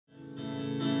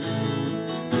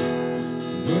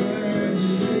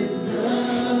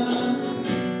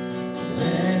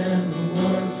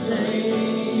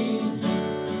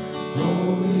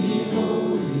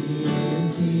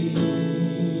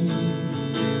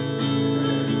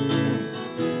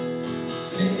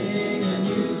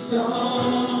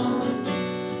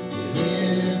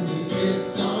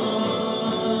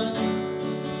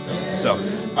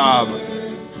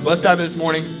Let's dive in this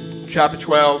morning. Chapter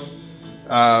 12,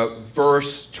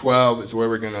 verse 12 is where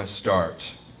we're going to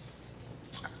start.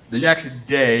 The next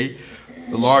day,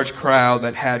 the large crowd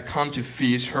that had come to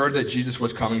feast heard that Jesus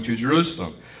was coming to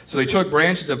Jerusalem. So they took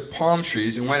branches of palm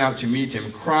trees and went out to meet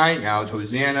him, crying out,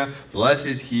 "Hosanna, blessed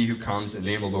is he who comes in the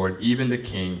name of the Lord, even the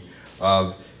King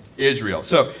of Israel."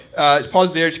 So let's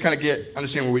pause there to kind of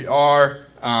understand where we are.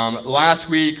 Last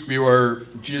week,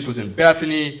 Jesus was in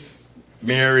Bethany.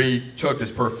 Mary took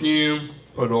this perfume,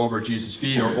 put it over Jesus'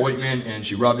 feet, or ointment, and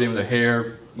she rubbed it in with her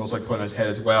hair, most likely put it on his head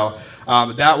as well.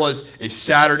 That was a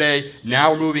Saturday.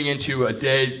 Now we're moving into a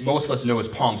day most of us know as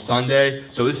Palm Sunday.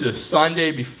 So this is a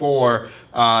Sunday before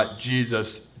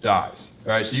Jesus dies.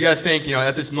 All right, so you got to think,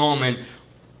 at this moment,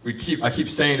 I keep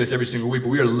saying this every single week, but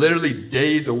we are literally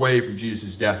days away from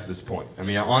Jesus' death at this point. I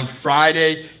mean, on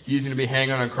Friday, he's going to be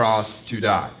hanging on a cross to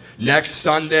die. Next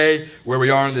Sunday, where we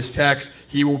are in this text,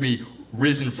 he will be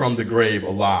risen from the grave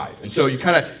alive. And so you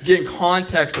kind of get in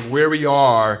context of where we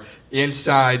are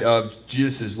inside of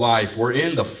Jesus' life. We're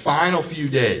in the final few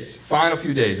days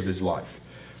of his life.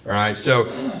 All right,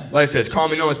 so like I said, it's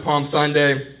commonly known as Palm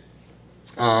Sunday.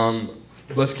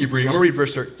 Let's keep reading. I'm going to read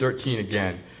verse 13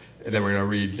 again, and then we're going to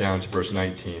read down to verse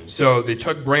 19. So they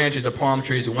took branches of palm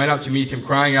trees and went out to meet him,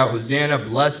 crying out, "Hosanna,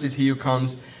 blessed is he who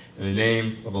comes in the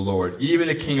name of the Lord, even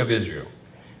the King of Israel."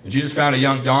 And Jesus found a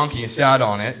young donkey and sat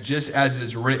on it, just as it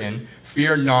is written,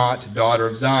 "Fear not, daughter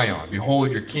of Zion. Behold,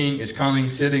 your king is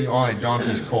coming, sitting on a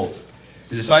donkey's colt."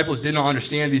 The disciples did not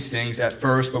understand these things at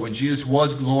first, but when Jesus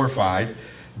was glorified,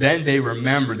 then they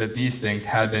remembered that these things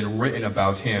had been written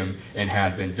about him and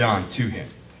had been done to him.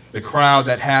 The crowd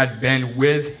that had been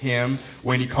with him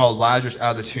when he called Lazarus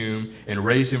out of the tomb and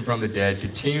raised him from the dead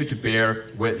continued to bear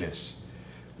witness.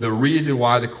 The reason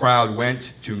why the crowd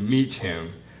went to meet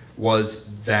him was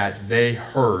that they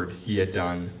heard he had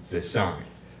done this sign.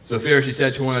 So the Pharisees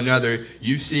said to one another,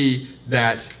 "You see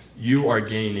that you are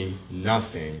gaining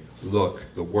nothing. Look,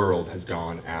 the world has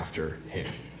gone after him."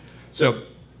 So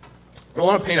I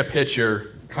want to paint a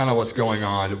picture, kind of what's going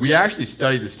on. We actually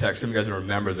studied this text. Some of you guys will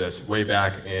remember this way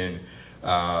back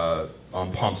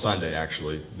on Palm Sunday,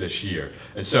 actually, this year.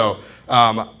 And so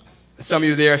some of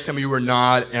you there, some of you were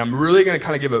not, and I'm really going to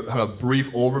kind of give a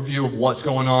brief overview of what's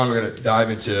going on. We're going to dive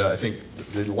into, I think,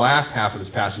 the last half of this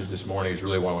passage this morning is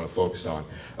really what I want to focus on.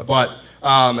 But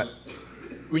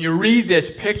when you read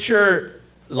this picture,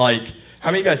 like,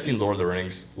 how many of you guys seen Lord of the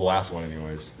Rings? The last one,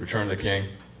 anyways. Return of the King?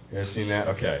 You guys seen that?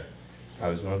 Okay. I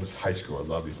was in high school. I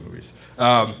love these movies.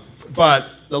 But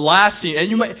the last scene, and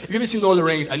if you haven't seen Lord of the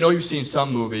Rings, I know you've seen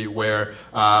some movie where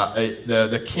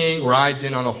the king rides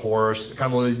in on a horse, kind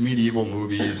of one of these medieval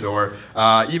movies, or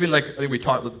even like, I think we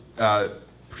talked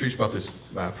preached about this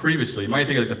previously. You might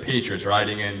think of like the Patriots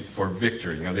riding in for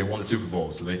victory. They won the Super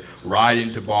Bowl, so they ride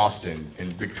into Boston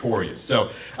and victorious. So,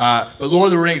 but Lord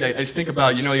of the Rings, I just think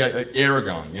about, you got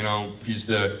Aragorn. He's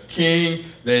the king.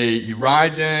 He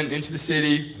rides into the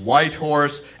city, white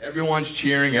horse. Everyone's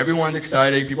cheering. Everyone's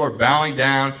excited. People are bowing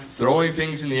down, throwing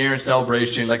things in the air in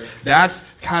celebration. Like, that's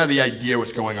kind of the idea of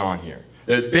what's going on here.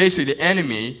 That basically the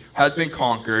enemy has been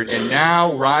conquered, and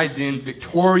now rides in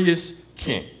victorious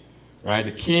king. Right?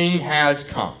 The king has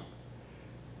come.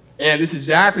 And this is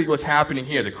exactly what's happening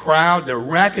here. The crowd, they're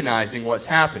recognizing what's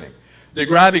happening. They're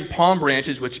grabbing palm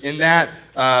branches, which in that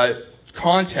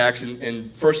context,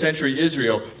 in first century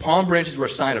Israel, palm branches were a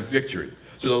sign of victory.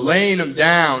 So they're laying them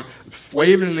down,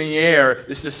 waving in the air.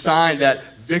 This is a sign that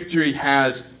victory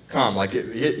has come. Like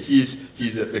he's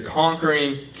the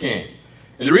conquering king.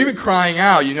 And they're even crying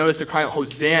out. You notice they're crying out,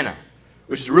 "Hosanna,"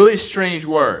 which is a really strange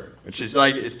word. Which is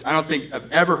like, I don't think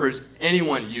I've ever heard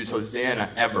anyone use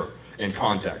Hosanna ever in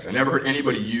context. I never heard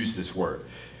anybody use this word.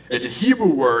 It's a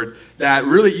Hebrew word that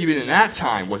really even in that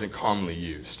time wasn't commonly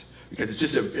used. Because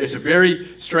it's a very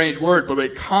strange word, but what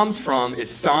it comes from is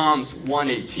Psalms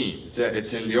 118.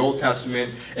 It's in the Old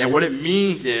Testament, and what it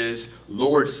means is,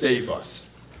 "Lord, save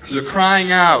us." So they're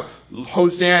crying out,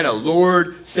 "Hosanna,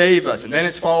 Lord, save us." And then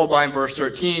it's followed by in verse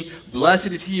 13, "Blessed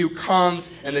is he who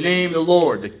comes in the name of the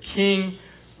Lord, the King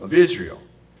of Israel."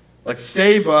 Like,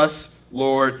 save us,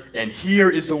 Lord, and here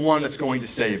is the one that's going to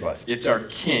save us. It's our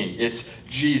king. It's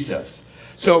Jesus.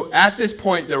 So at this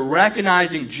point, they're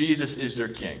recognizing Jesus is their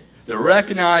king. They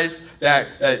recognize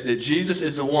that Jesus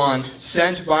is the one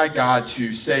sent by God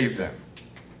to save them.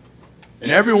 And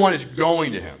everyone is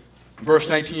going to him. In verse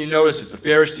 19, you notice it's the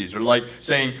Pharisees. They're like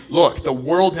saying, "Look, the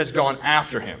world has gone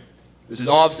after him." This is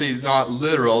obviously not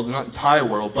literal, not the entire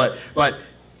world, but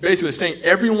basically it's saying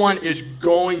everyone is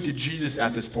going to Jesus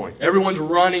at this point. Everyone's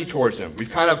running towards him. We've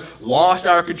kind of lost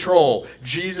our control.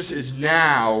 Jesus is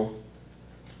now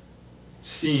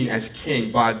seen as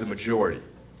king by the majority.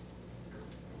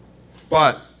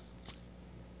 But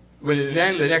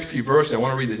then the next few verses, I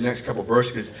want to read these next couple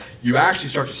verses because you actually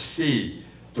start to see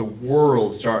the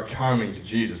world start coming to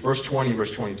Jesus. Verse 20 and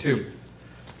verse 22.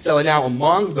 So now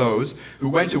among those who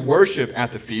went to worship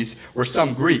at the feast were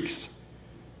some Greeks.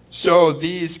 So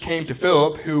these came to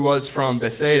Philip, who was from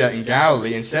Bethsaida in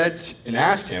Galilee, and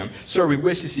asked him, "Sir, we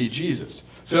wish to see Jesus."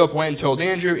 Philip went and told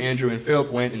Andrew. Andrew and Philip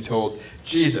went and told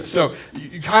Jesus. So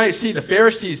you kind of see the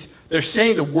Pharisees, they're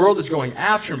saying the world is going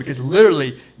after him because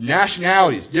literally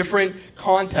nationalities, different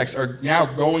contexts are now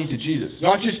going to Jesus. It's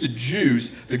not just the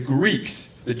Jews, the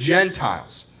Greeks, the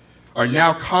Gentiles are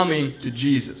now coming to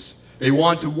Jesus. They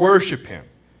want to worship him.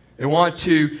 They want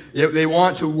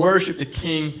to worship the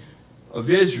King of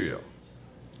Israel.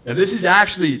 Now this is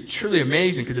actually truly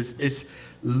amazing because it's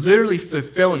literally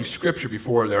fulfilling Scripture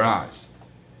before their eyes.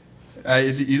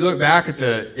 If you look back at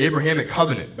the Abrahamic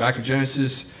covenant, back in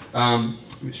Genesis,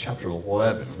 it's chapter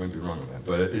 11, I might be wrong on that,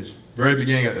 but it's very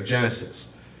beginning of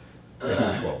Genesis.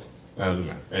 12, that doesn't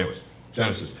matter. Anyways,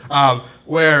 Genesis,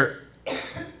 where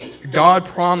God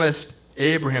promised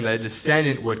Abraham that a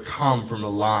descendant would come from the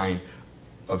line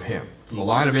of him. From the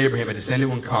line of Abraham, a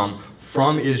descendant would come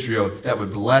from Israel that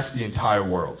would bless the entire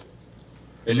world.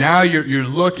 And now you're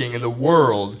looking in the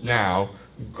world now,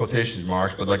 quotation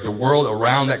marks, but like the world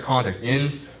around that context in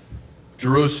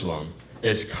Jerusalem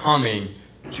is coming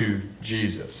to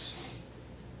Jesus.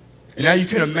 And now you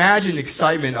can imagine the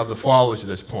excitement of the followers at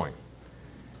this point.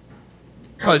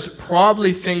 Because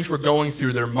probably things were going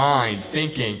through their mind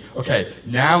thinking, okay,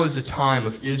 now is the time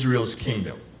of Israel's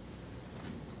kingdom.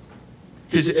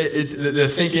 Because they're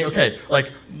thinking, okay,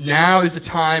 like now is the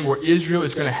time where Israel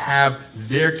is going to have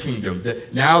their kingdom.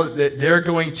 Now that they're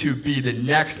going to be the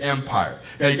next empire.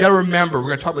 Now you got to remember, we're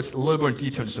going to talk about this a little more in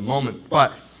detail in just a moment,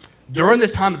 but during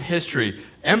this time of history,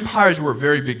 empires were a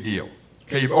very big deal.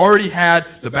 Okay, you've already had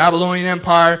the Babylonian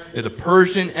Empire, you had the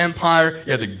Persian Empire,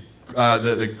 you had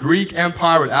the Greek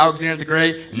Empire with Alexander the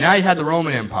Great, and now you had the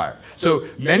Roman Empire. So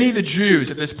many of the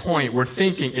Jews at this point were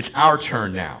thinking, it's our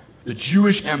turn now. The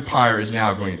Jewish Empire is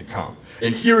now going to come.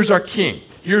 And here's our king.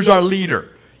 Here's our leader.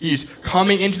 He's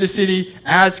coming into the city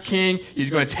as king.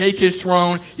 He's going to take his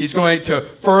throne. He's going to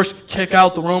first kick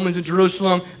out the Romans in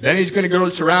Jerusalem. Then he's going to go to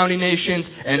the surrounding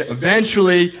nations. And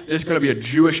eventually, there's going to be a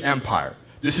Jewish empire.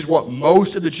 This is what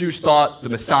most of the Jews thought the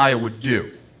Messiah would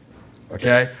do.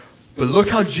 Okay? But look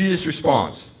how Jesus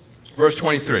responds. Verse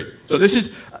 23. So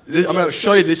I'm going to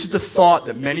show you, this is the thought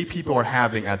that many people are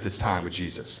having at this time with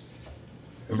Jesus.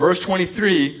 In verse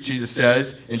 23, Jesus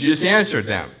says, and Jesus answered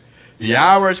them, "The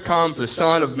hour has come for the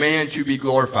Son of Man to be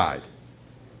glorified."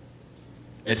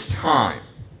 It's time.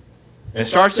 And it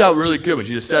starts out really good when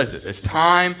Jesus says this. It's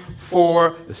time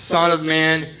for the Son of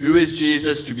Man, who is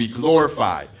Jesus, to be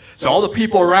glorified. So all the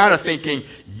people around are thinking,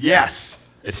 yes,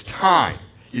 it's time.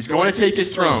 He's going to take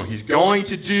his throne. He's going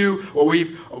to do what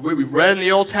we've read in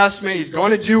the Old Testament. He's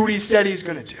going to do what he said he's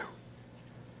going to do.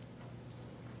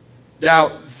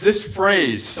 Now, this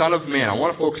phrase, Son of Man, I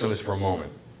want to focus on this for a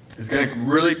moment. Is going to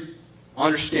really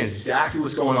understand exactly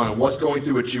what's going on and what's going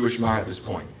through a Jewish mind at this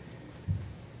point.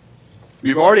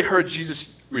 We've already heard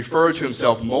Jesus refer to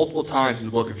himself multiple times in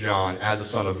the book of John as a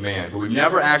Son of Man, but we've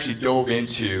never actually dove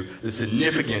into the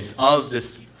significance of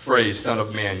this phrase, Son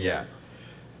of Man, yet.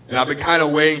 And I've been kind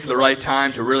of waiting for the right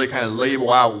time to really kind of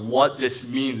label out what this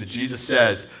means that Jesus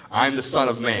says, I'm the Son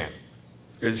of Man.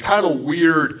 Because it's kind of a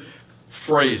weird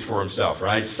phrase for himself,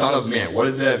 right? Son of Man. What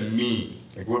does that mean?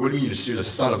 Like, what do you mean to be the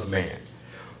Son of Man?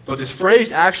 But this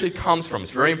phrase actually comes from,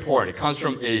 it's very important, it comes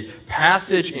from a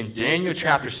passage in Daniel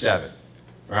chapter 7.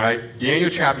 All right? Daniel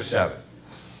chapter 7.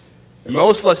 And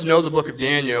most of us know the book of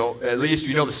Daniel, at least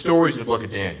you know the stories in the book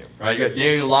of Daniel. Right? You got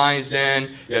Daniel in the lion's den,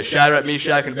 you got Shadrach,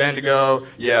 Meshach, and Abednego,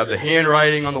 you have the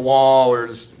handwriting on the wall, where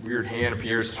this weird hand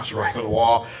appears just right on the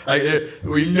wall.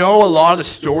 We know a lot of the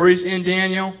stories in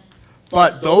Daniel,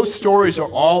 but those stories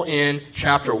are all in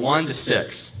chapter 1 to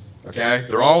 6. Okay?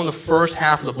 They're all in the first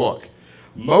half of the book.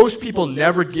 Most people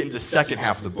never get into the second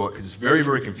half of the book because it's very,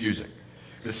 very confusing.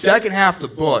 The second half of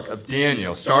the book of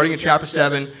Daniel, starting in chapter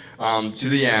 7 to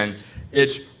the end,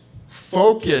 it's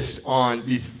focused on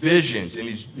these visions and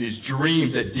these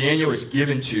dreams that Daniel is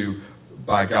given to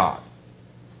by God.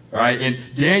 All right? And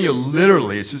Daniel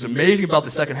literally, it's just amazing about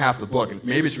the second half of the book, and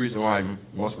maybe it's the reason why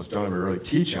most of us don't ever really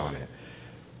teach on it,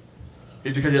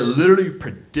 is because it literally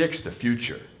predicts the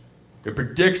future. It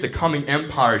predicts the coming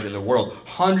empires in the world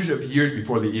hundreds of years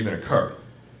before they even occur.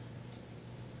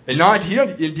 And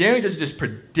Daniel doesn't just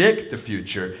predict the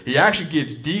future. He actually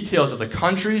gives details of the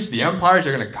countries, the empires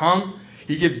that are going to come.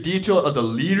 He gives detail of the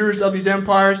leaders of these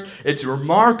empires. It's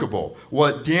remarkable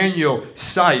what Daniel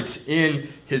cites in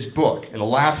his book in the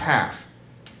last half.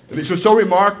 It's so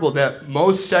remarkable that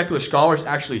most secular scholars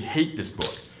actually hate this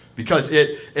book because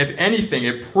if anything,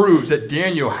 it proves that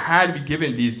Daniel had to be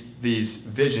given these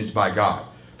visions by God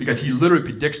because he literally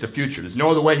predicts the future. There's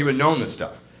no other way he would have known this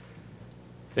stuff.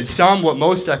 And what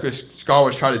most secular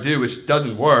scholars try to do, which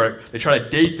doesn't work, they try to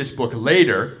date this book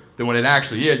later than what it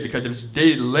actually is, because if it's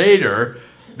dated later,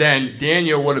 then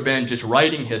Daniel would have been just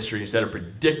writing history instead of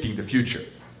predicting the future.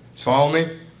 Just follow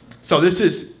me? So this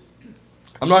is,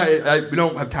 we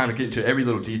don't have time to get into every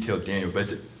little detail of Daniel,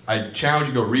 but I challenge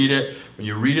you to go read it. When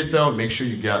you read it, though, make sure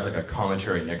you get like a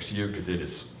commentary next to you, because it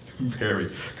is very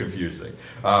confusing.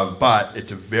 But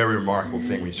it's a very remarkable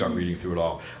thing when you start reading through it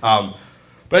all.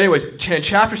 But anyways, in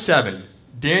chapter 7,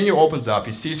 Daniel opens up.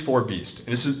 He sees 4 beasts.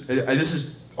 And this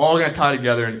is all going to tie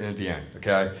together at the end,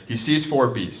 okay? He sees 4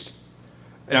 beasts.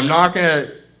 And I'm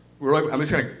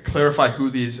just going to clarify who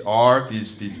these are,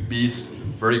 these beasts,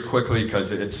 very quickly,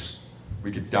 because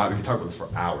we could talk about this for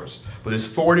hours. But there's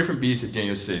 4 different beasts that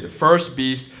Daniel sees. The first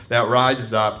beast that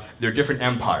rises up, they're different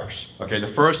empires, okay? The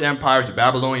first empire is the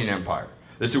Babylonian Empire.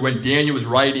 This is when Daniel was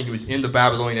writing. He was in the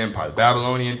Babylonian Empire. The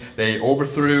Babylonian, they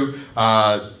overthrew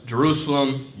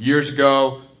Jerusalem years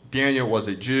ago. Daniel was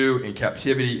a Jew in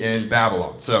captivity in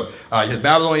Babylon. So you had the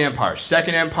Babylonian Empire.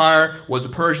 Second empire was the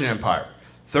Persian Empire.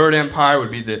 Third empire would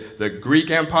be the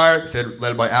Greek Empire,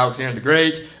 led by Alexander the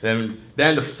Great. Then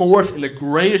the fourth and the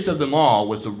greatest of them all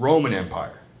was the Roman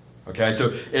Empire. Okay,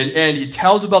 so and he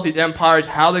tells about these empires,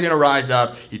 how they're going to rise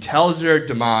up. He tells their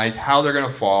demise, how they're going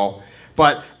to fall.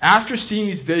 But after seeing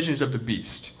these visions of the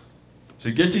beast, so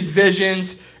he gets these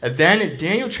visions, and then in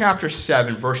Daniel chapter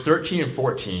 7, verse 13 and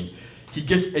 14, he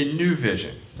gets a new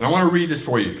vision. And I want to read this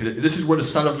for you, because this is where the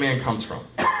Son of Man comes from.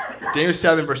 Daniel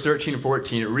 7, verse 13 and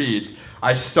 14, it reads,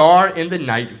 I saw in the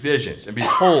night visions, and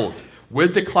behold,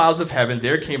 with the clouds of heaven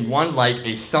there came one like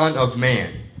a son of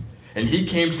man. And he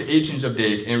came to the Ancient of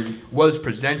Days and was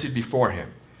presented before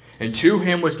him. And to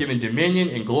him was given dominion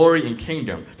and glory and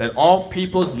kingdom, that all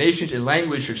peoples, nations, and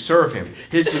languages should serve him.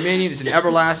 His dominion is an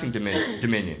everlasting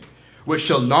dominion, which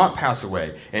shall not pass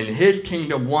away, and his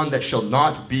kingdom one that shall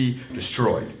not be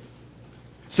destroyed.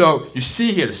 So you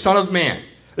see here, the Son of Man.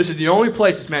 This is the only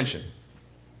place it's mentioned.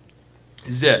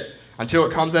 This is it, until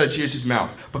it comes out of Jesus'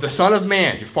 mouth. But the Son of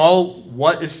Man, you follow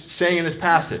what is saying in this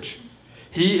passage,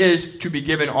 he is to be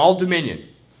given all dominion.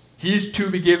 He is to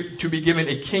be given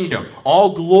a kingdom.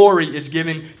 All glory is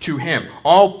given to him.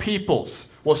 All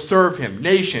peoples will serve him.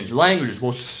 Nations, languages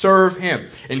will serve him.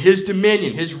 And his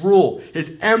dominion, his rule,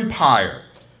 his empire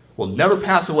will never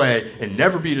pass away and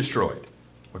never be destroyed.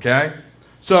 Okay?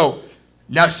 So,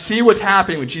 now see what's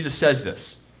happening when Jesus says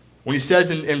this. When he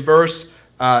says in verse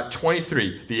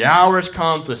 23, the hour has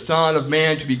come for the Son of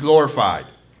Man to be glorified.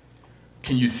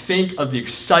 Can you think of the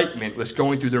excitement that's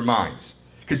going through their minds?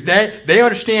 Because they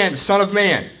understand the Son of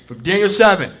Man from Daniel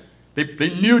 7.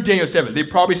 They knew Daniel 7. They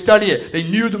probably studied it. They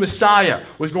knew the Messiah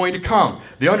was going to come.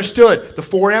 They understood the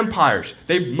 4 empires.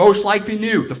 They most likely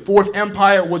knew the 4th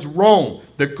empire was Rome,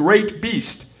 the great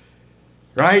beast.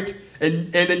 Right?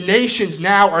 And the nations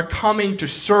now are coming to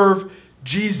serve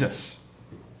Jesus.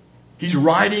 He's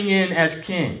riding in as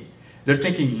king. They're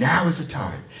thinking, now is the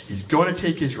time. He's going to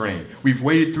take his reign. We've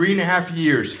waited 3.5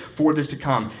 years for this to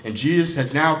come, and Jesus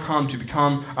has now come to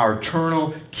become our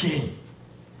eternal king.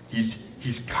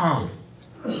 He's come.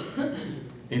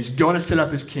 He's going to set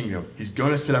up his kingdom. He's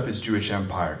going to set up his Jewish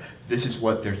empire. This is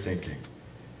what they're thinking.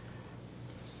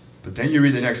 But then you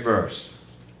read the next verse.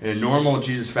 In a normal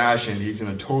Jesus fashion, he's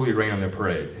going to totally rain on their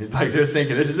parade. Like they're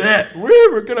thinking, this is it.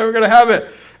 We're going to have it.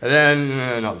 And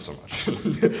then, not so much.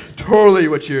 Totally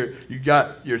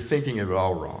you're thinking of it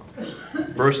all wrong.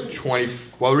 Verse 20,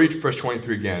 well, read verse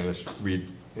 23 again. Let's read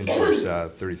in verse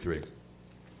 33.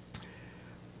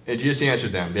 And Jesus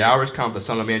answered them, the hour has come for the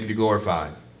Son of Man to be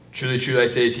glorified. Truly, truly, I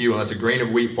say to you, unless a grain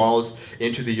of wheat falls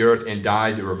into the earth and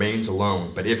dies, it remains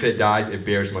alone. But if it dies, it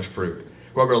bears much fruit.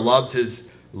 Whoever loves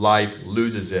his life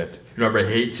loses it. Whoever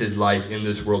hates his life in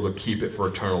this world will keep it for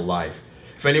eternal life.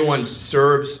 If anyone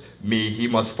serves me, he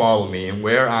must follow me, and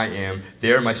where I am,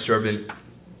 there my servant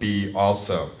be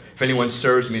also. If anyone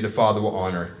serves me, the Father will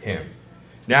honor him.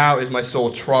 Now is my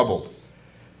soul troubled.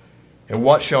 And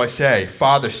what shall I say?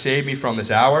 Father, save me from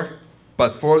this hour.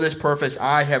 But for this purpose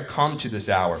I have come to this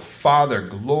hour. Father,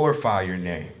 glorify your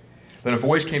name. Then a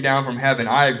voice came down from heaven.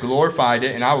 I have glorified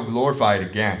it, and I will glorify it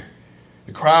again.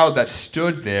 The crowd that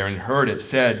stood there and heard it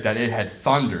said that it had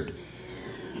thundered.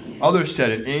 Others said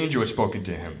an angel had spoken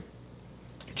to him.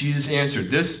 Jesus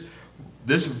answered, This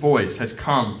voice has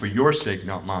come for your sake,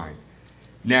 not mine.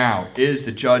 Now is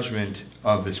the judgment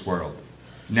of this world.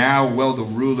 Now will the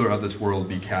ruler of this world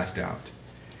be cast out.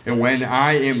 And when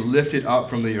I am lifted up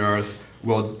from the earth,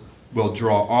 will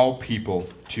draw all people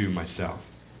to myself.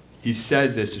 He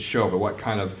said this to show by what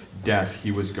kind of death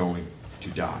he was going to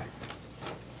die.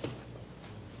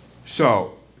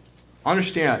 So,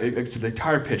 understand, it's the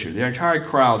entire picture. The entire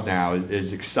crowd now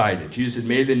is excited. Jesus had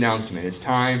made the announcement. It's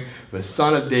time for the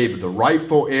Son of David, the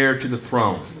rightful heir to the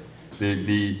throne,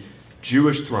 the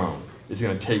Jewish throne, is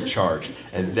going to take charge.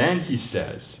 And then he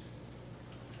says,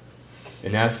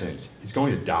 in essence, he's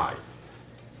going to die.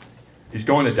 He's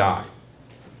going to die.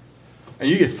 And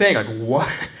you can think, like, what?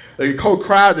 Like, the whole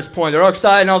crowd at this point, they're all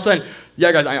excited, and all of a sudden,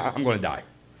 yeah, guys, I'm going to die.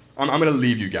 I'm going to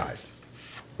leave you guys.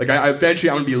 Like, eventually,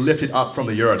 I'm going to be lifted up from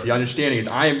the earth. The understanding is,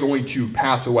 I am going to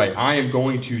pass away. I am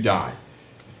going to die.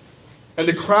 And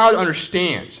the crowd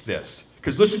understands this.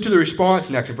 Because listen to the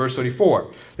response next in verse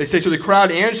 34. They say, so the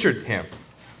crowd answered him,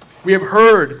 we have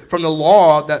heard from the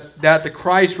law that the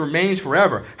Christ remains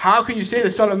forever. How can you say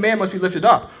the Son of Man must be lifted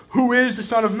up? Who is the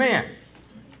Son of Man?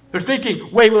 They're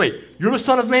thinking, wait, you're the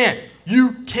Son of Man.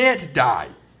 You can't die.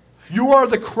 You are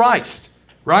the Christ,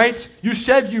 right? You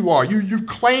said you are. You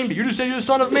claimed it. You just said you're the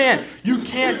Son of Man. You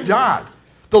can't die.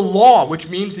 The law, which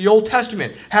means the Old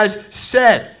Testament, has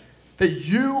said that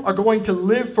you are going to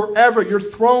live forever. Your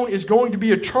throne is going to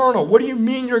be eternal. What do you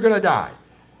mean you're going to die?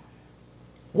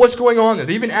 What's going on there?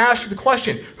 They even asked the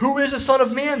question, who is the Son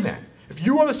of Man then? If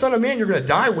you are the Son of Man, you're going to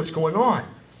die. What's going on?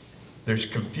 They're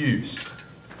confused.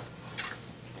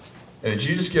 And then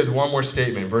Jesus gives one more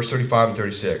statement in verse 35 and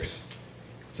 36.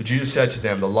 So Jesus said to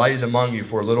them, the light is among you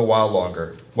for a little while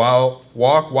longer.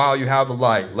 Walk while you have the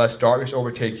light, lest darkness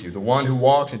overtake you. The one who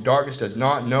walks in darkness does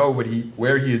not know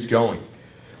where he is going.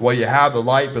 While you have the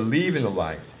light, believe in the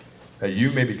light, that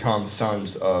you may become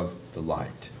sons of the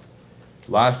light.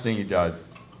 The last thing he does,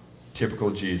 typical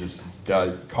Jesus,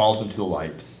 calls them to the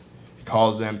light. He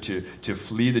calls them to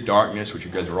flee the darkness, which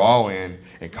you guys are all in,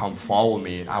 and come follow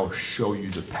me, and I will show you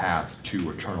the path to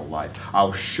eternal life.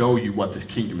 I'll show you what this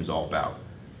kingdom is all about.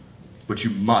 But you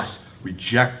must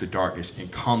reject the darkness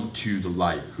and come to the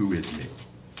light, who is me.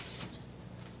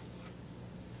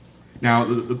 Now,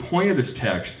 the point of this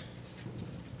text,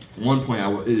 one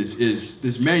point is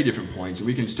there's many different points, and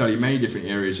we can study many different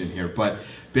areas in here, but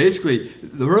basically,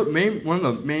 one of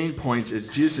the main points is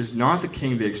Jesus is not the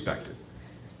king they expected.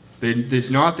 He's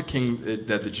not the king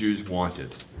that the Jews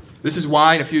wanted. This is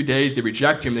why in a few days they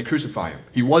reject him, they crucify him.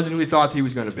 He wasn't who we thought he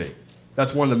was going to be.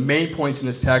 That's one of the main points in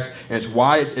this text, and it's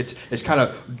why it's kind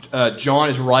of, John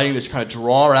is writing this kind of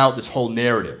draw out this whole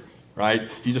narrative, right?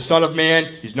 He's a Son of Man.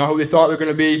 He's not who they thought they were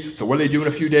going to be. So what do they do in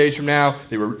a few days from now?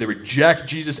 They reject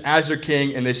Jesus as their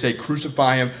king, and they say,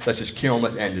 crucify him. Let's just kill him.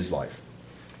 Let's end his life.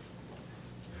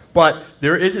 But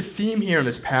there is a theme here in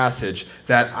this passage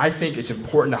that I think is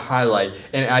important to highlight,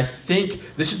 and I think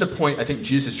this is the point I think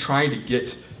Jesus is trying to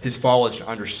get his followers to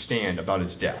understand about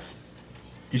his death.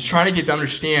 He's trying to get them to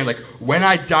understand, like, when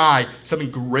I die,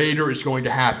 something greater is going to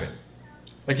happen.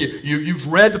 Like, you've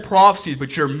read the prophecies,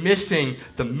 but you're missing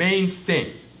the main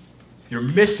thing. You're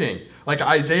missing, like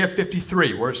Isaiah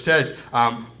 53, where it says,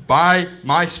 by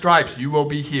my stripes you will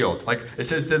be healed. Like it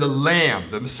says that the Lamb,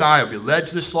 the Messiah, will be led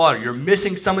to the slaughter. You're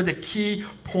missing some of the key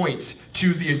points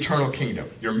to the eternal kingdom.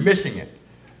 You're missing it.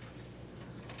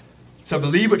 So I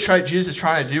believe what Jesus is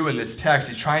trying to do in this text,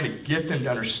 he's trying to get them to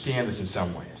understand this in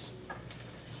some ways.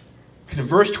 Because in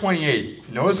verse 28,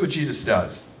 notice what Jesus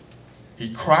does.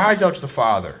 He cries out to the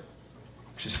Father.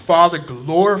 He says, Father,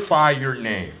 glorify your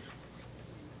name.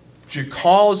 He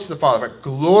calls to the Father,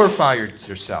 glorify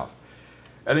yourself.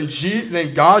 And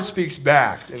then God speaks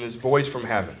back in his voice from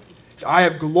heaven. I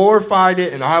have glorified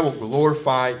it, and I will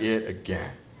glorify it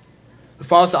again. The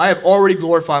Father says, I have already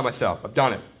glorified myself. I've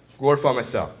done it. Glorify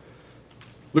myself.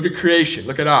 Look at creation.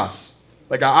 Look at us.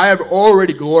 Like, I have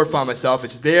already glorified myself.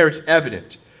 It's there. It's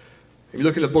evident. If you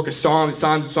look in the book of Psalms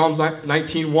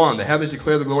 19:1, the heavens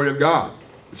declare the glory of God.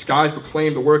 The skies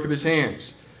proclaim the work of his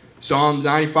hands. Psalm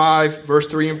 95, verse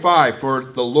 3 and 5, for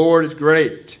the Lord is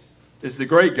great, is the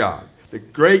great God, the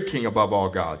great King above all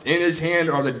gods. In his hand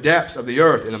are the depths of the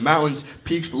earth, and the mountains'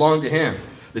 peaks belong to him.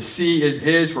 The sea is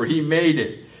his, for he made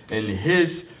it, and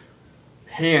his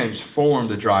hands formed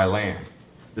the dry land.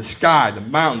 The sky, the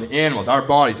mountain, the animals, our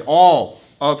bodies, all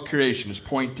of creation is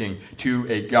pointing to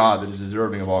a God that is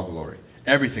deserving of all glory.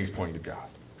 Everything's pointing to God.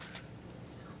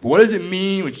 But what does it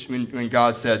mean when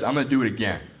God says, I'm going to do it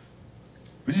again?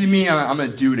 What does he mean, I'm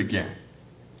going to do it again?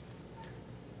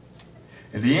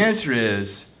 And the answer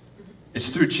is, it's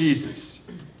through Jesus.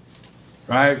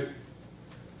 Right?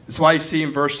 That's why you see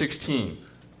in verse 16,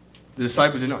 the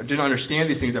disciples didn't understand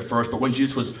these things at first, but when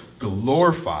Jesus was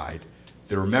glorified,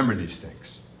 they remembered these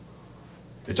things.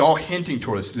 It's all hinting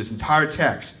towards this entire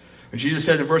text. And Jesus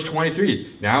says in verse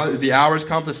 23, now the hour has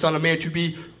come for the Son of Man to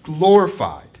be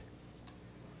glorified.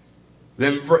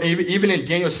 Then even in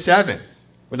Daniel 7,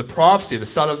 when the prophecy of the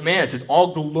Son of Man says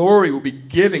all glory will be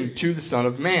given to the Son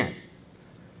of Man.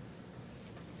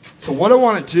 So what I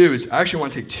want to do is I actually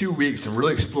want to take 2 weeks and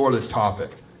really explore this topic.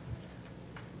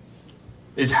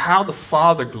 Is how the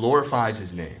Father glorifies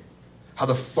his name. How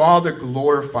the Father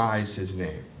glorifies his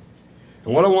name.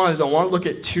 And what I want to look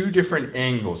at 2 different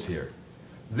angles here.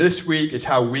 This week is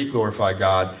how we glorify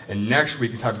God, and next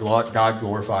week is how God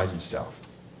glorifies himself.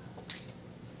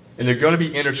 And they're going to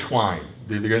be intertwined.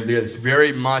 It's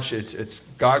very much, it's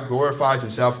God glorifies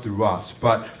himself through us.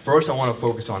 But first I want to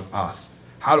focus on us.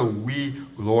 How do we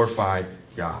glorify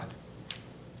God?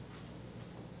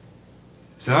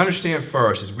 So understand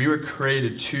first is we were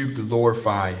created to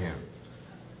glorify him.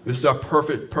 This is our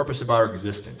perfect purpose of our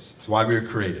existence. It's why we were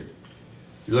created.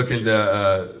 You look in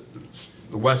the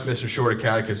Westminster Shorter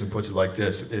Catechism puts it like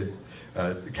this.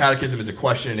 The catechism is a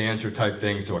question and answer type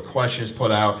thing. So a question is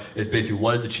put out. It's basically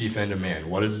what is the chief end of man?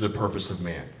 What is the purpose of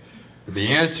man? But the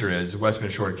answer is, the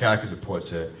Westminster Shorter Catechism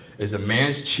puts it, is a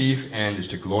man's chief end is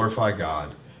to glorify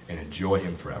God and enjoy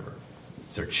him forever.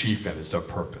 It's their chief end. It's their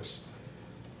purpose.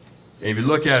 And if you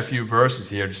look at a few verses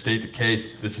here to state the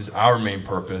case, this is our main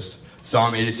purpose.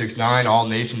 Psalm 86:9, all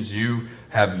nations you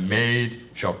have made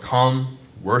shall come,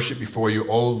 worship before you,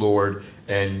 O Lord,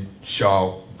 and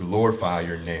shall glorify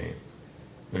your name.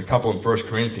 And a couple in 1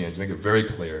 Corinthians make it very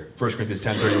clear. 1 Corinthians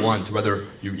 10:31, so whether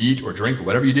you eat or drink or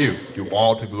whatever you do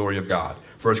all to the glory of God.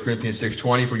 1 Corinthians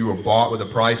 6:20, for you were bought with a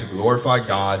price to glorify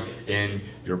God in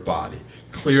your body.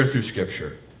 Clear through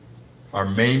Scripture. Our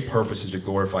main purpose is to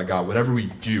glorify God. Whatever we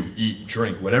do, eat,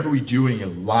 drink, whatever we do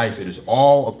in life, it is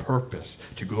all a purpose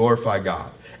to glorify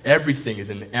God. Everything is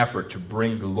an effort to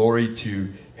bring glory to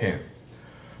him.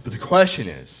 But the question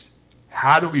is,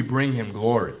 how do we bring him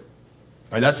glory? All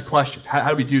right, that's the question. How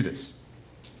do we do this?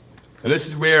 And this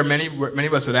is where many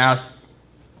of us would ask,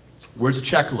 where's the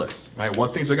checklist? Right?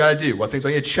 What things I got to do? What things I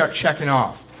need to checking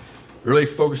off? We really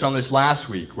focused on this last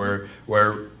week where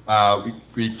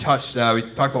we talked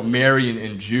about Mary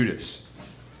and Judas,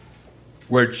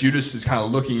 where Judas is kind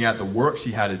of looking at the works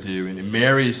he had to do, and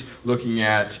Mary's looking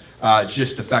at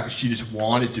just the fact that she just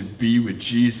wanted to be with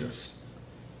Jesus.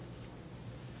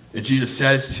 And Jesus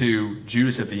says to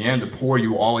Judas at the end, the poor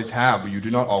you always have, but you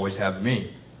do not always have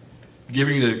me.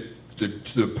 Giving to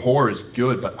the poor is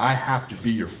good, but I have to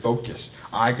be your focus.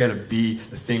 I got to be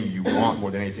the thing you want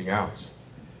more than anything else.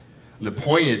 And the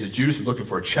point is that Judas was looking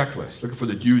for a checklist, looking for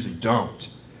the do's and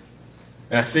don'ts.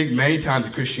 And I think many times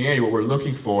in Christianity, what we're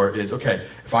looking for is, okay,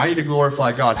 if I need to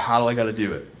glorify God, how do I got to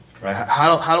do it? Right?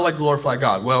 How do I glorify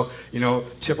God? Well,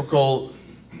 typical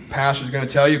pastor's going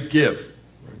to tell you, give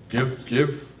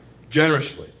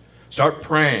generously. Start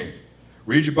praying.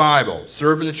 Read your Bible.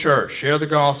 Serve in the church. Share the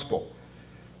gospel.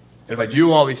 And if I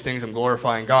do all these things, I'm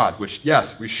glorifying God, which,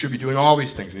 yes, we should be doing all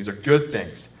these things. These are good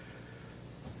things.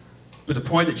 But the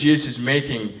point that Jesus is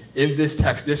making in this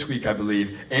text this week, I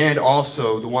believe, and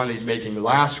also the one that he's making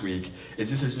last week,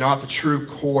 is this is not the true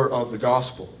core of the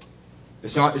gospel.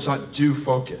 It's not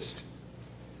do-focused.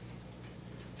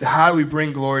 So how do we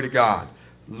bring glory to God?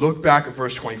 Look back at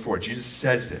verse 24. Jesus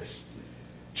says this.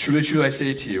 Truly, truly, I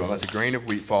say to you, unless a grain of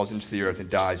wheat falls into the earth and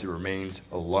dies, it remains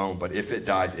alone. But if it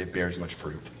dies, it bears much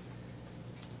fruit.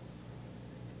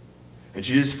 And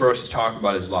Jesus first is talking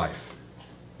about his life.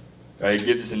 Right? He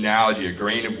gives this analogy, a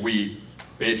grain of wheat,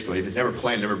 basically, if it's never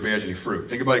planted, it never bears any fruit.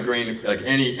 Think about a grain, like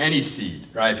any seed,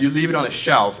 right? If you leave it on the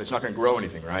shelf, it's not going to grow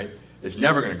anything, right? It's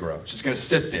never going to grow. It's just going to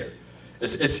sit there.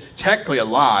 It's technically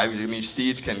alive. I mean,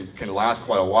 seeds can last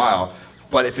quite a while.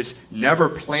 But if it's never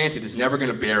planted, it's never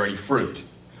going to bear any fruit.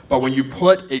 But when you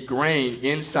put a grain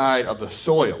inside of the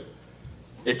soil,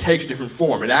 it takes a different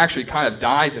form. It actually kind of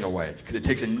dies in a way because it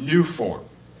takes a new form.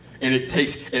 And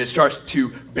it starts to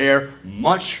bear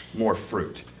much more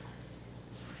fruit.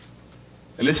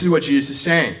 And this is what Jesus is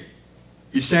saying.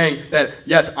 He's saying that,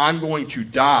 yes, I'm going to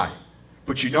die,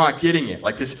 but you're not getting it.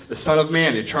 Like this, the Son of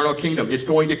Man, the eternal kingdom, is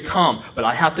going to come, but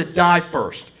I have to die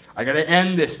first. I got to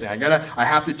end this thing. I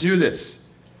have to do this.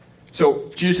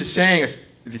 So Jesus is saying, if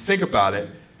you think about it,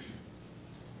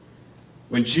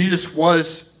 when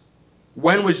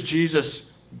was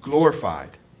Jesus glorified?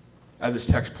 As this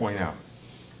text points out.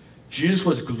 Jesus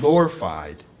was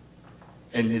glorified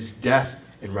in his death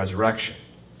and resurrection.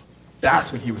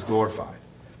 That's when he was glorified.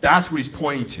 That's what he's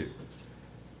pointing to.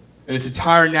 And this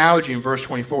entire analogy in verse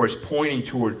 24 is pointing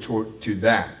to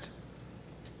that.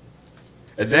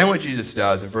 And then what Jesus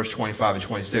does in verse 25 and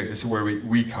 26, this is where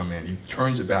we come in. He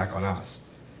turns it back on us.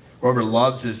 Whoever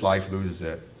loves his life loses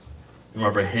it. And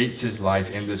whoever hates his life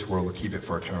in this world will keep it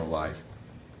for eternal life.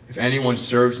 If anyone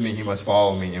serves me, he must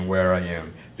follow me, and where I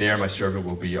am, there my servant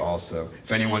will be also.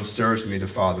 If anyone serves me, the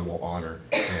Father will honor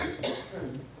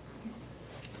him.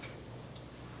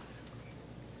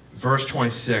 Verse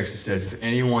 26, it says, if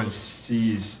anyone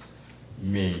sees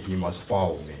me, he must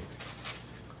follow me.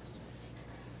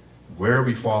 Where are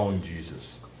we following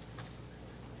Jesus?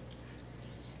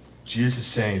 Jesus is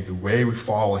saying the way we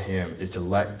follow him is to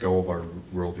let go of our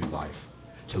worldly life,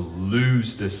 to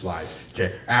lose this life,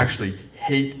 to actually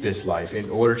hate this life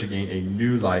in order to gain a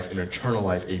new life, an eternal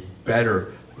life, a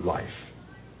better life.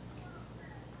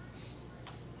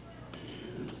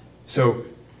 So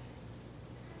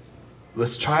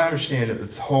let's try to understand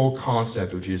this whole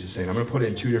concept of Jesus saying. I'm going to put it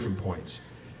in two different points.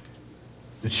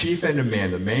 The chief end of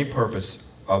man, the main purpose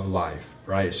of life,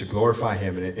 right, is to glorify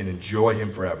him and enjoy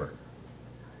him forever.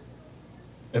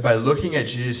 And by looking at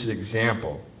Jesus'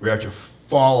 example, we are to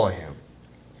follow him.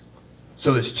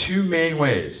 So there's two main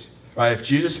ways, right? How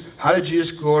was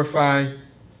Jesus glorified?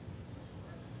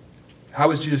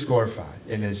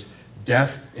 In his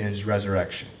death and his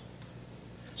resurrection.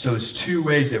 So there's two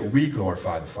ways that we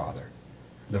glorify the Father.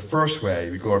 The first way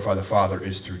we glorify the Father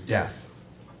is through death.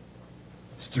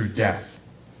 It's through death.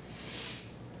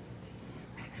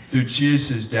 Through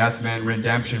Jesus' death meant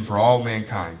redemption for all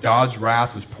mankind. God's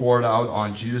wrath was poured out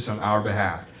on Jesus on our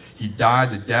behalf. He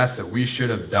died the death that we should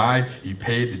have died. He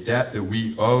paid the debt that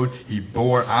we owed. He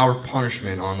bore our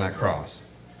punishment on that cross.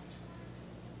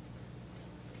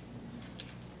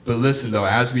 But listen, though,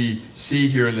 as we see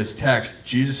here in this text,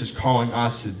 Jesus is calling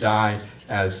us to die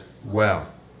as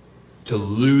well. To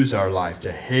lose our life,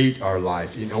 to hate our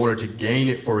life, in order to gain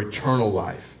it for eternal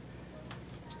life.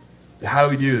 How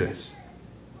do we do this?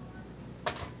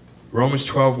 Romans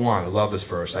 12:1, I love this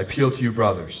verse. I appeal to you,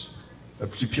 brothers. I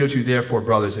appeal to you, therefore,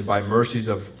 brothers, and by mercies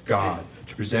of God,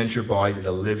 to present your bodies as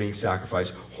a living sacrifice,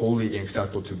 holy and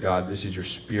acceptable to God. This is your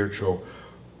spiritual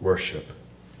worship.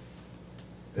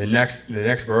 The next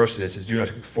verse says, do not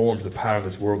conform to the pattern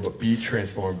of this world, but be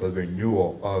transformed by the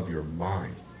renewal of your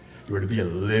mind. You are to be a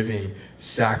living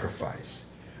sacrifice.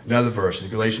 Another verse in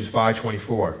Galatians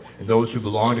 5:24, and those who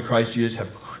belong to Christ Jesus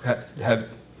have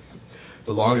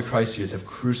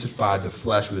crucified the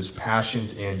flesh with its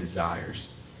passions and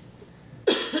desires.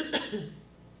 If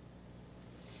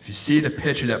you see the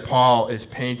picture that Paul is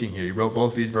painting here, he wrote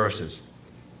both these verses.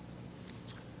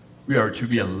 We are to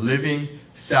be a living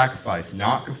sacrifice,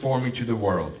 not conforming to the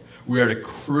world. We are to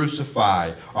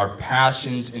crucify our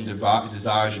passions and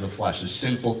desires of the flesh, the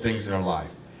sinful things in our life.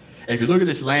 And if you look at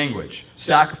this language,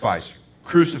 sacrifice,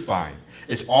 crucifying,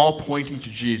 it's all pointing to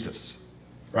Jesus.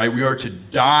 Right? We are to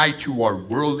die to our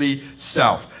worldly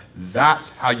self. That's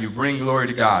how you bring glory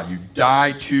to God. You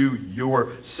die to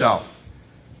yourself.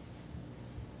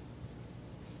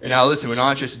 And now listen, we're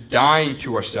not just dying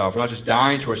to ourselves. We're not just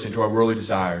dying to our sin, to our worldly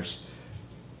desires.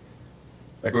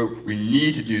 Like we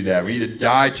need to do that. We need to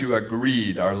die to our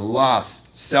greed, our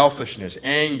lust, selfishness,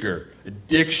 anger,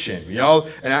 addiction.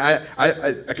 And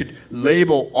I could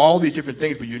label all these different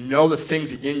things, but you know the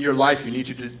things in your life you need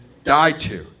to die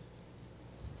to.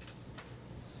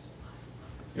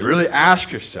 You really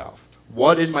ask yourself,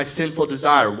 what is my sinful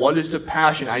desire? What is the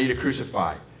passion I need to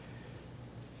crucify?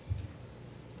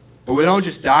 But we don't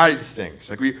just die to these things.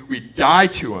 Like we die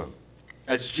to them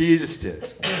as Jesus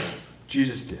did.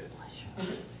 Jesus did.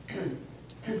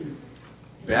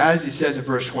 But as he says in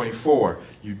verse 24,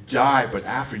 you die, but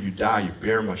after you die, you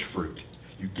bear much fruit.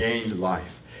 You gain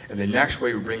life. And the next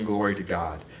way we bring glory to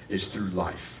God is through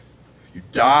life. You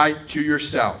die to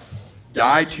yourself.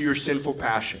 Die to your sinful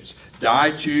passions.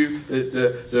 Die to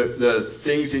the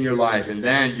things in your life, and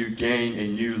then you gain a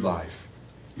new life.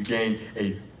 You gain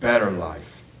a better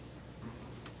life.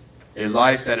 A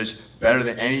life that is better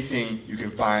than anything you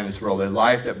can find in this world. A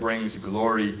life that brings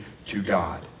glory to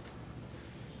God.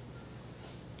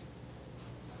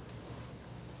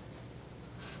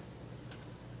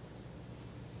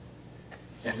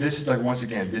 And this is once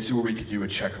again, this is where we could do a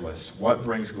checklist. What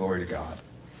brings glory to God?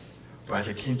 But as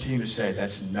I continue to say,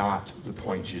 that's not the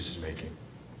point Jesus is making.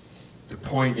 The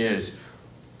point is,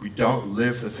 we don't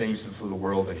live for the things of the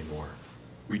world anymore.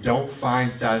 We don't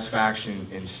find satisfaction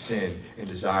in sin and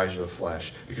desires of the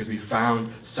flesh because we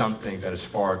found something that is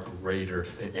far greater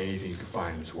than anything you can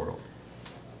find in this world.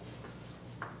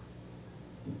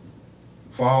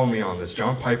 Follow me on this.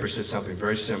 John Piper said something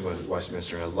very similar at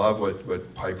Westminster, and I love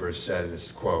what Piper has said in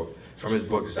this quote from his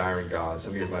book, Desiring God.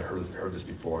 Some of you might have heard this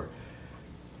before.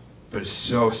 But it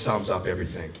so sums up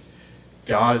everything.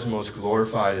 God is most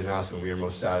glorified in us when we are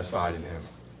most satisfied in him.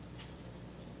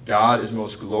 God is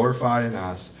most glorified in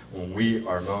us when we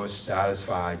are most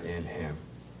satisfied in him.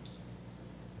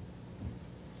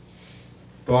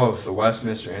 Both the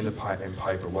Westminster and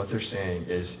Piper, what they're saying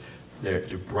is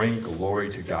to bring glory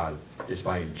to God is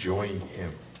by enjoying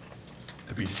him,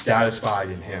 to be satisfied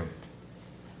in him.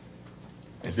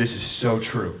 And this is so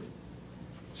true.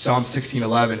 Psalm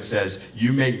 16:11 says,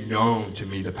 "You make known to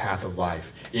me the path of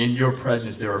life. In your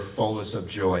presence there are fullness of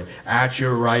joy. At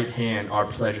your right hand are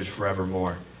pleasures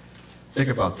forevermore." Think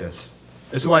about this.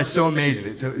 This is why it's so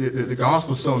amazing. The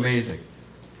gospel is so amazing.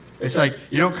 It's like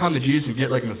you don't come to Jesus and get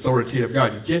like an authoritative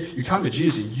God. You come to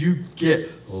Jesus and you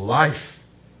get life.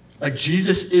 Like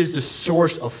Jesus is the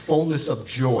source of fullness of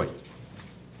joy.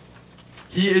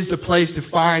 He is the place to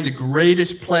find the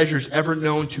greatest pleasures ever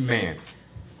known to man.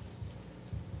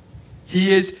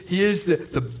 He is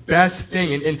the best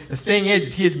thing. And the thing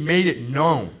is, he has made it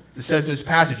known. It says in this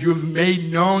passage, you have made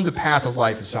known the path of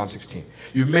life in Psalm 16.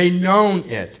 You've made known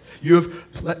it. You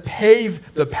have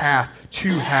paved the path to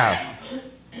have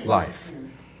life.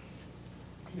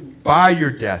 By your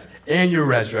death and your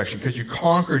resurrection, because you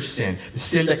conquered sin, the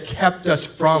sin that kept us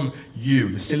from you,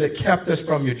 the sin that kept us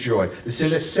from your joy, the sin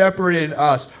that separated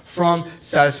us from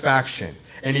satisfaction.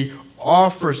 And he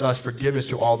offers us forgiveness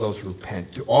to all those who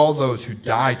repent, to all those who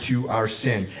die to our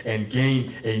sin and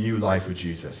gain a new life with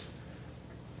Jesus.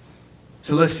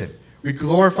 So listen, we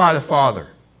glorify the Father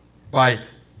by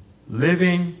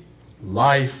living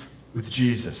life with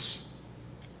Jesus,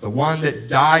 the one that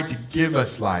died to give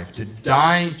us life, to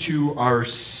dying to our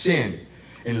sin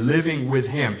and living with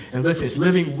him. And listen, it's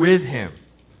living with him,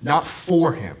 not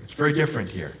for him. It's very different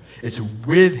here. It's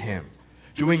with him.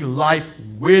 Doing life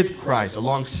with Christ,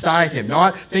 alongside him.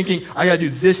 Not thinking, I got to do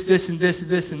this, this, and this, and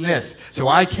this, and this, so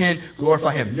I can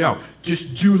glorify him. No,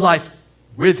 just do life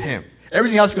with him.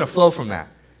 Everything else is going to flow from that.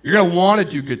 You're going to want to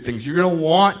do good things. You're going to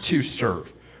want to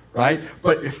serve, right?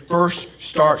 But it first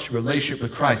starts relationship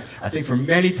with Christ. I think for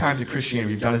many times in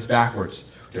Christianity, we've done this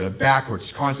backwards. We've done it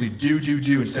backwards. Constantly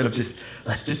do, instead of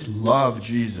let's just love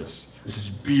Jesus. Let's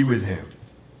just be with him.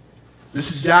 This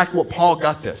is exactly what Paul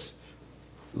got this.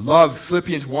 Love,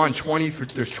 Philippians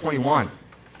 1:20-21.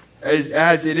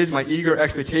 As it is my eager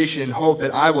expectation and hope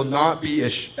that I will not be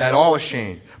at all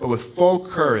ashamed, but with full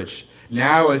courage,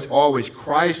 now as always,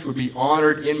 Christ would be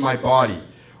honored in my body,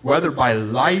 whether by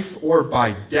life or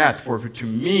by death. For to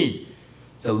me,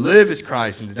 to live is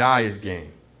Christ and to die is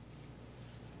gain.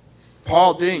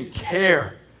 Paul didn't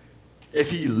care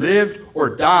if he lived or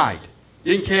died.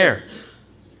 He didn't care.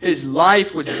 His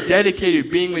life was dedicated to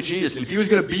being with Jesus. And if he was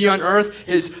going to be on earth,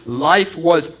 his life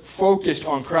was focused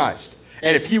on Christ.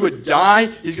 And if he would die,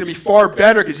 he's going to be far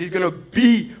better because he's going to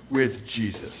be with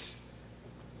Jesus.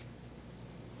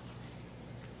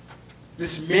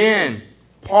 This man,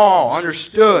 Paul,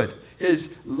 understood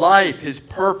his life, his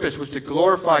purpose was to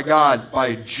glorify God by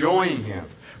enjoying him,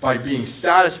 by being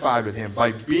satisfied with him,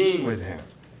 by being with him.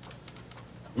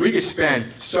 We could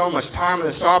spend so much time on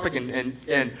this topic,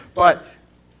 but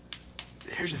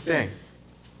here's the thing.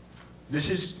 This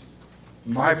is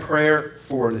my prayer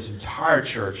for this entire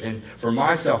church and for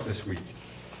myself this week.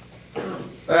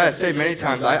 Like I say many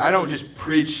times, I don't just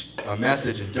preach a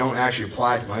message and don't actually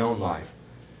apply it to my own life.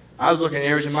 I was looking at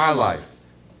areas in my life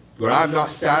where I'm not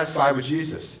satisfied with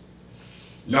Jesus.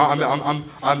 No,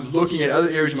 I'm looking at other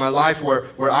areas in my life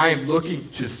where I am looking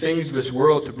to things of this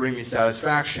world to bring me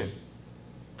satisfaction.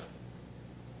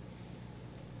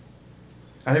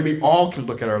 I think we all can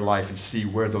look at our life and see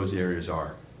where those areas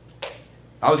are.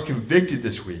 I was convicted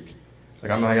this week.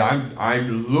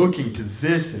 I'm looking to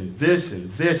this and this and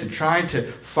this and trying to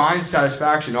find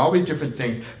satisfaction in all these different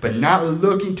things, but not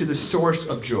looking to the source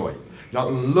of joy,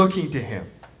 not looking to him.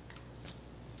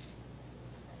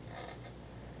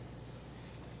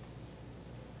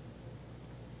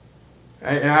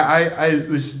 And I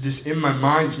was just in my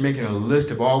mind just making a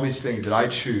list of all these things that I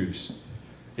choose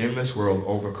in this world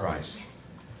over Christ.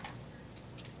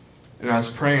 And I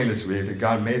was praying this week that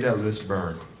God made that list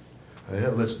burn. Let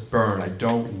that list burn. I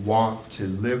don't want to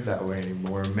live that way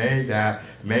anymore.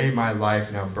 May my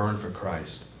life now burn for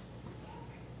Christ.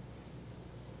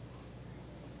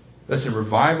 Listen,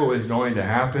 revival is going to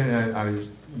happen. And I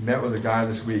met with a guy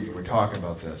this week and we're talking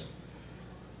about this.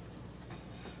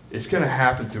 It's going to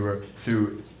happen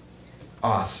through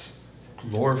us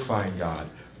glorifying God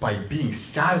by being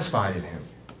satisfied in him.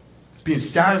 Being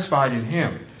satisfied in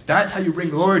him. That's how you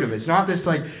bring glory to him. It's not this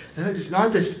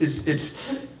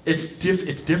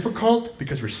it's difficult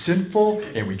because we're sinful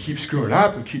and we keep screwing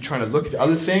up and keep trying to look at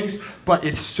other things, but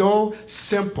it's so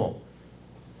simple.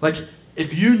 Like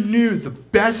If you knew the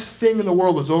best thing in the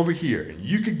world was over here, and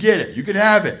you could get it, you could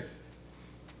have it,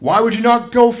 why would you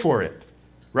not go for it?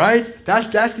 Right? That's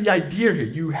the idea here.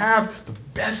 You have the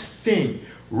best thing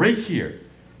right here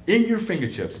in your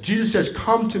fingertips. Jesus says,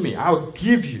 come to me. I will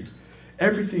give you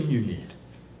everything you need.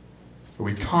 But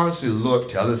we constantly look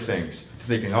to other things,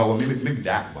 thinking, oh, well, maybe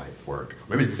that might work.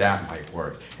 Maybe that might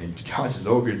work. And God is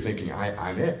over here thinking,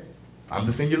 I'm it. I'm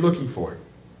the thing you're looking for.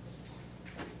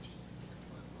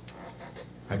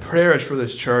 My prayer is for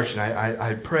this church, and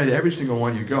I pray that every single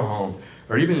one of you go home,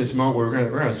 or even this moment where we're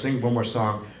going to sing one more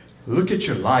song, look at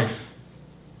your life.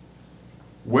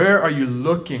 Where are you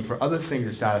looking for other things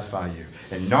to satisfy you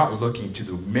and not looking to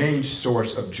the main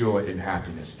source of joy and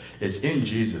happiness? It's in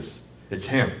Jesus. It's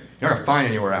Him. You're not going to find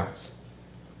it anywhere else.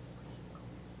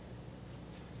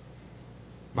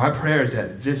 My prayer is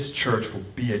that this church will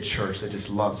be a church that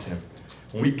just loves Him.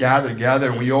 When we gather together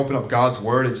and we open up God's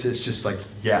Word, it's just like,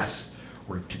 yes.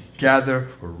 We're together,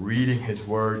 we're reading His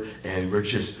Word, and we're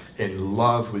just in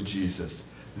love with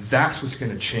Jesus. That's what's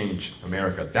going to change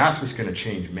America. That's what's going to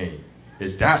change Maine.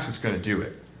 That's what's going to do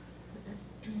it.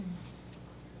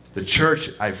 The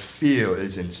church, I feel,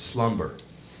 is in slumber.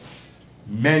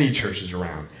 Many churches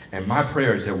around. And my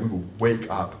prayer is that we will wake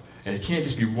up. And it can't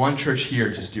just be one church here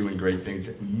just doing great things.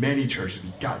 Many churches,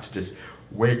 we've got to just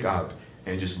wake up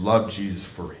and just love Jesus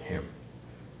for Him.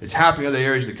 It's happening in other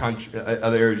areas of the country,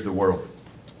 other areas of the world.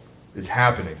 It's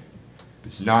happening.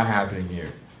 It's not happening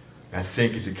here. And I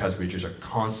think it's because we just are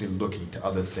constantly looking to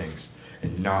other things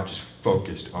and not just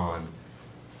focused on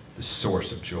the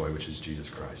source of joy, which is Jesus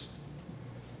Christ.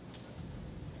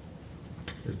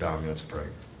 Let's bow me. Let's pray.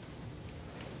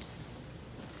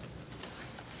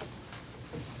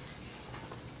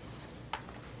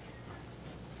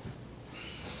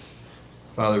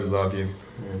 Father, we love you.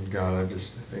 And God, I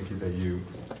just thank you that you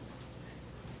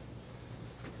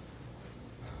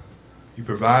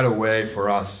provide a way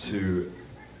for us to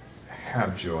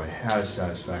have joy, have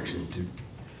satisfaction,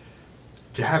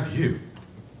 to have you.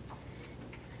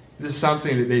 This is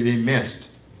something that they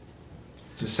missed.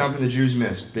 This is something the Jews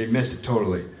missed. They missed it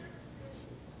totally.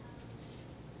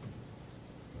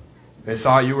 They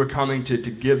thought you were coming to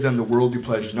give them the worldly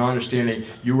pleasures, not understanding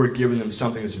you were giving them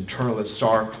something that's eternal, that's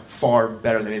far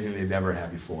better than anything they've ever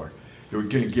had before. You were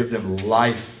going to give them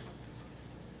life.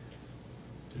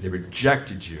 They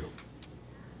rejected you.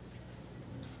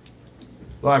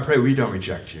 Lord, I pray we don't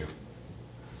reject you.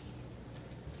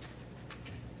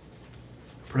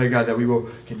 Pray, God, that we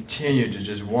will continue to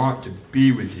just want to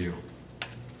be with you.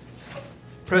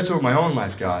 Pray this over my own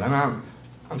life, God. I'm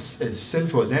as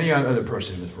sinful as any other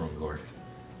person in this room, Lord.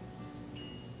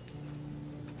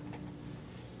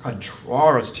 God,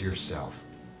 draw us to yourself.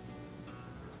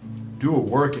 Do a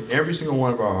work in every single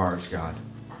one of our hearts, God.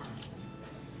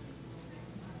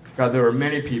 God, there are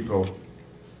many people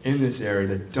in this area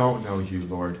that don't know you,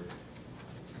 Lord,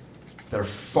 that are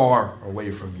far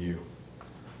away from you.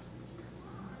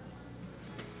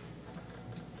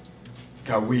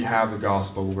 God, we have the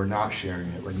gospel, but we're not sharing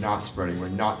it. We're not spreading it. We're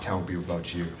not telling people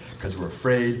about you because we're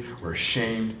afraid, we're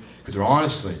ashamed, because we're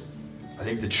honestly, I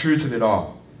think the truth of it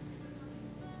all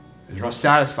is we're not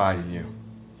satisfied in you.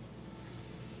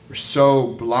 We're so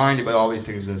blinded by all these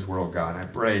things in this world, God. And I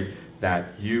pray that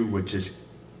you would just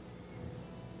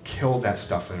kill that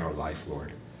stuff in our life,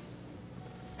 Lord.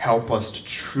 Help us to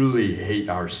truly hate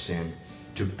our sin,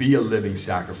 to be a living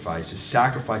sacrifice, to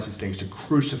sacrifice these things, to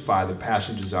crucify the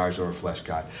passion desires of our flesh,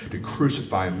 God. To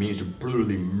crucify means to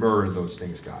brutally murder those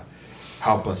things, God.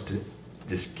 Help us to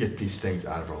just get these things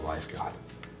out of our life, God.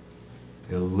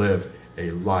 And live a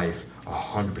life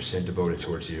 100% devoted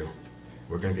towards you.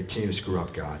 We're going to continue to screw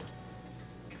up, God.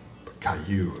 But God,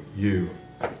 you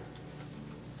are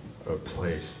a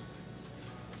place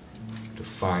to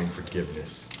find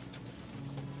forgiveness,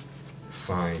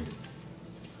 find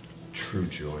true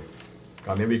joy.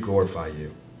 God, may we glorify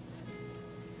you.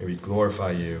 May we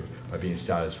glorify you by being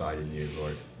satisfied in you,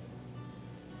 Lord.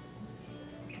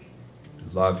 We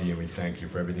love you and we thank you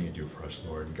for everything you do for us,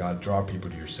 Lord. And God, draw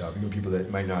people to yourself, even people that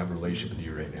might not have a relationship with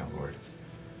you right now, Lord.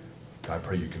 God, I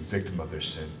pray you convict them of their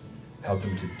sin. Help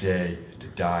them today to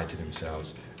die to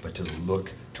themselves, but to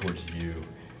look towards you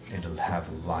and to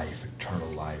have life, eternal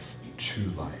life,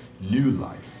 true life, new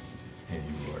life in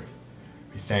you, Lord.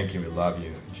 We thank you. We love you.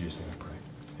 In Jesus' name I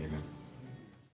pray. Amen.